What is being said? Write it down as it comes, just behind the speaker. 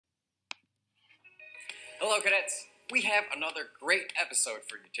Hello cadets! We have another great episode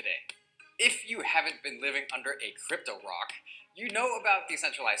for you today. If you haven't been living under a crypto rock, you know about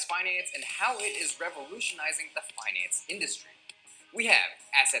decentralized finance and how it is revolutionizing the finance industry. We have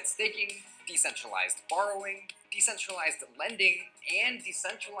asset staking, decentralized borrowing, decentralized lending, and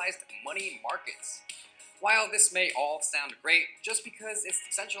decentralized money markets. While this may all sound great, just because it's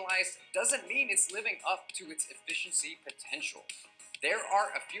decentralized doesn't mean it's living up to its efficiency potential. There are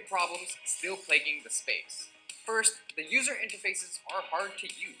a few problems still plaguing the space. First, the user interfaces are hard to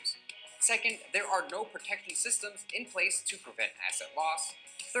use. Second, there are no protection systems in place to prevent asset loss.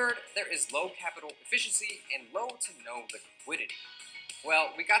 Third, there is low capital efficiency and low to no liquidity.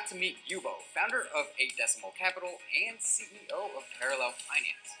 Well, we got to meet Yubo, founder of 8 Decimal Capital and CEO of Parallel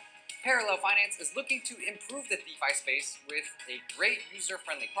Finance. Parallel Finance is looking to improve the DeFi space with a great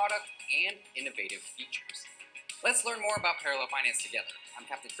user-friendly product and innovative features. Let's learn more about Parallel Finance together. I'm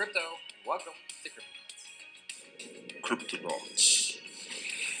Captain Crypto, and welcome to Cryptonauts.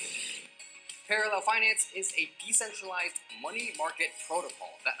 Parallel Finance is a decentralized money market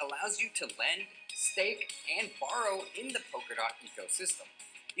protocol that allows you to lend, stake, and borrow in the Polkadot ecosystem.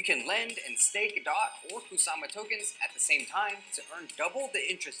 You can lend and stake DOT or Kusama tokens at the same time to earn double the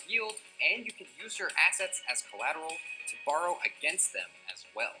interest yield, and you can use your assets as collateral to borrow against them as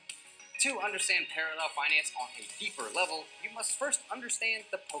well. To understand Parallel Finance on a deeper level, you must first understand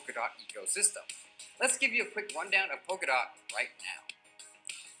the Polkadot ecosystem. Let's give you a quick rundown of Polkadot right now.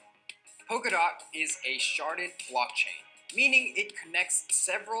 Polkadot is a sharded blockchain, meaning it connects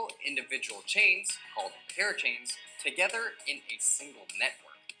several individual chains, called parachains, together in a single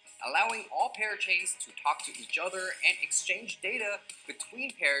network, allowing all parachains to talk to each other and exchange data between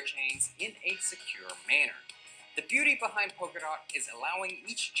parachains in a secure manner. The beauty behind Polkadot is allowing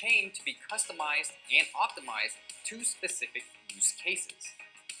each chain to be customized and optimized to specific use cases.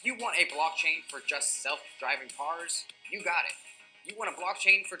 You want a blockchain for just self-driving cars? You got it. You want a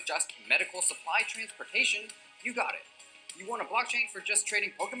blockchain for just medical supply transportation? You got it. You want a blockchain for just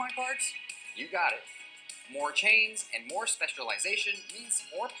trading Pokemon cards? You got it. More chains and more specialization means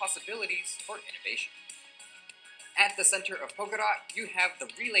more possibilities for innovation. At the center of Polkadot, you have the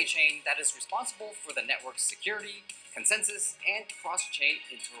relay chain that is responsible for the network's security, consensus, and cross-chain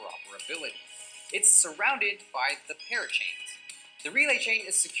interoperability. It's surrounded by the parachains. The relay chain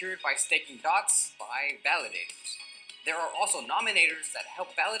is secured by staking dots by validators. There are also nominators that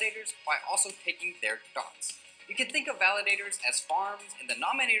help validators by also taking their dots. You can think of validators as farms and the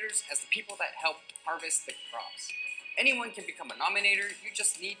nominators as the people that help harvest the crops. Anyone can become a nominator, you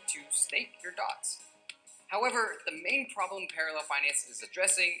just need to stake your dots. However, the main problem Parallel Finance is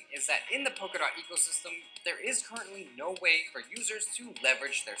addressing is that in the Polkadot ecosystem, there is currently no way for users to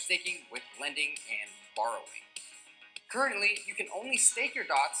leverage their staking with lending and borrowing. Currently, you can only stake your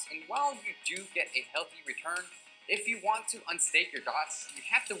dots, and while you do get a healthy return, if you want to unstake your dots, you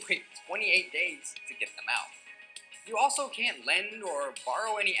have to wait 28 days to get them out. You also can't lend or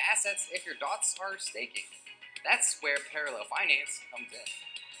borrow any assets if your dots are staking. That's where Parallel Finance comes in.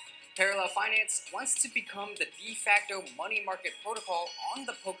 Parallel Finance wants to become the de facto money market protocol on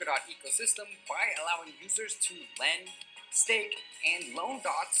the Polkadot ecosystem by allowing users to lend, stake, and loan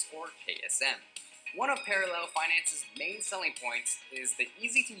dots or KSM. One of Parallel Finance's main selling points is the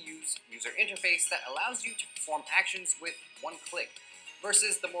easy-to-use user interface that allows you to perform actions with one click,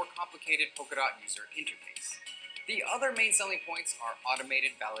 versus the more complicated Polkadot user interface. The other main selling points are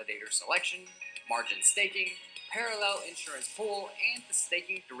automated validator selection, margin staking, parallel insurance pool, and the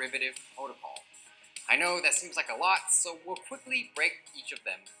staking derivative protocol. I know that seems like a lot, so we'll quickly break each of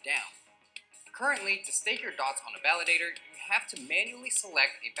them down. Currently, to stake your dots on a validator, you have to manually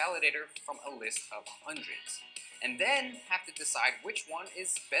select a validator from a list of hundreds, and then have to decide which one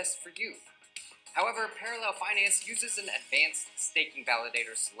is best for you. However, Parallel Finance uses an advanced staking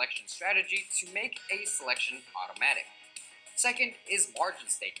validator selection strategy to make a selection automatic. Second is margin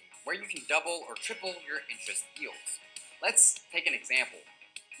staking, where you can double or triple your interest yields. Let's take an example.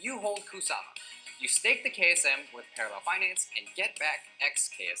 You hold Kusama. You stake the KSM with Parallel Finance and get back X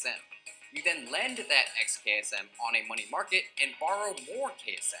KSM. You then lend that X KSM on a money market and borrow more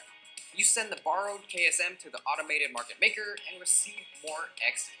KSM. You send the borrowed KSM to the automated market maker and receive more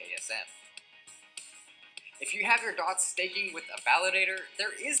X KSM. If you have your dots staking with a validator,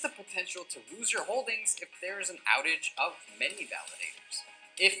 there is the potential to lose your holdings if there is an outage of many validators.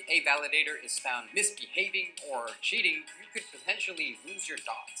 If a validator is found misbehaving or cheating, you could potentially lose your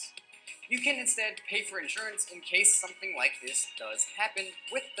dots. You can instead pay for insurance in case something like this does happen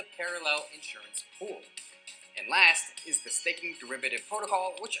with the parallel insurance pool. And last is the staking derivative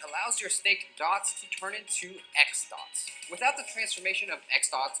protocol, which allows your staked dots to turn into X dots. Without the transformation of X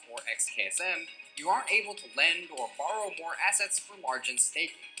dots or XKSM, you aren't able to lend or borrow more assets for margin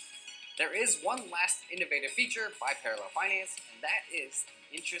staking. There is one last innovative feature by Parallel Finance, and that is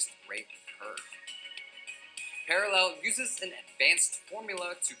the interest rate curve. Parallel uses an advanced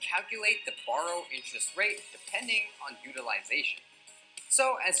formula to calculate the borrow interest rate depending on utilization.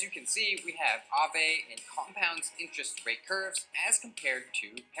 So as you can see, we have Aave and Compound's interest rate curves as compared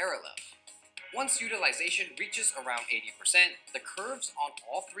to Parallel. Once utilization reaches around 80%, the curves on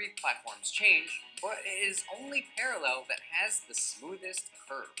all three platforms change, but it is only Parallel that has the smoothest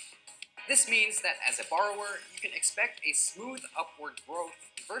curve. This means that as a borrower, you can expect a smooth upward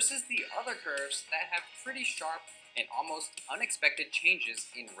growth versus the other curves that have pretty sharp and almost unexpected changes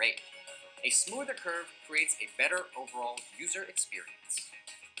in rate. A smoother curve creates a better overall user experience.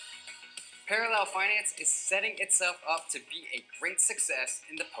 Parallel Finance is setting itself up to be a great success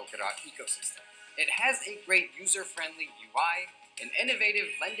in the Polkadot ecosystem. It has a great user-friendly UI, an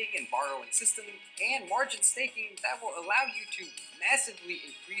innovative lending and borrowing system, and margin staking that will allow you to massively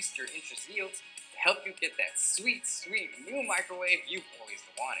increase your interest yields to help you get that sweet, sweet new microwave you've always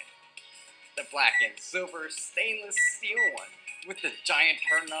wanted. The black and silver stainless steel one with the giant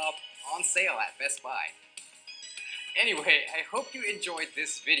turn knob on sale at Best Buy. Anyway, I hope you enjoyed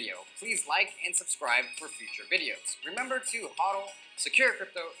this video. Please like and subscribe for future videos. Remember to hodl, secure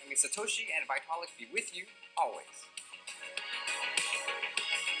crypto, and may Satoshi and Vitalik be with you always.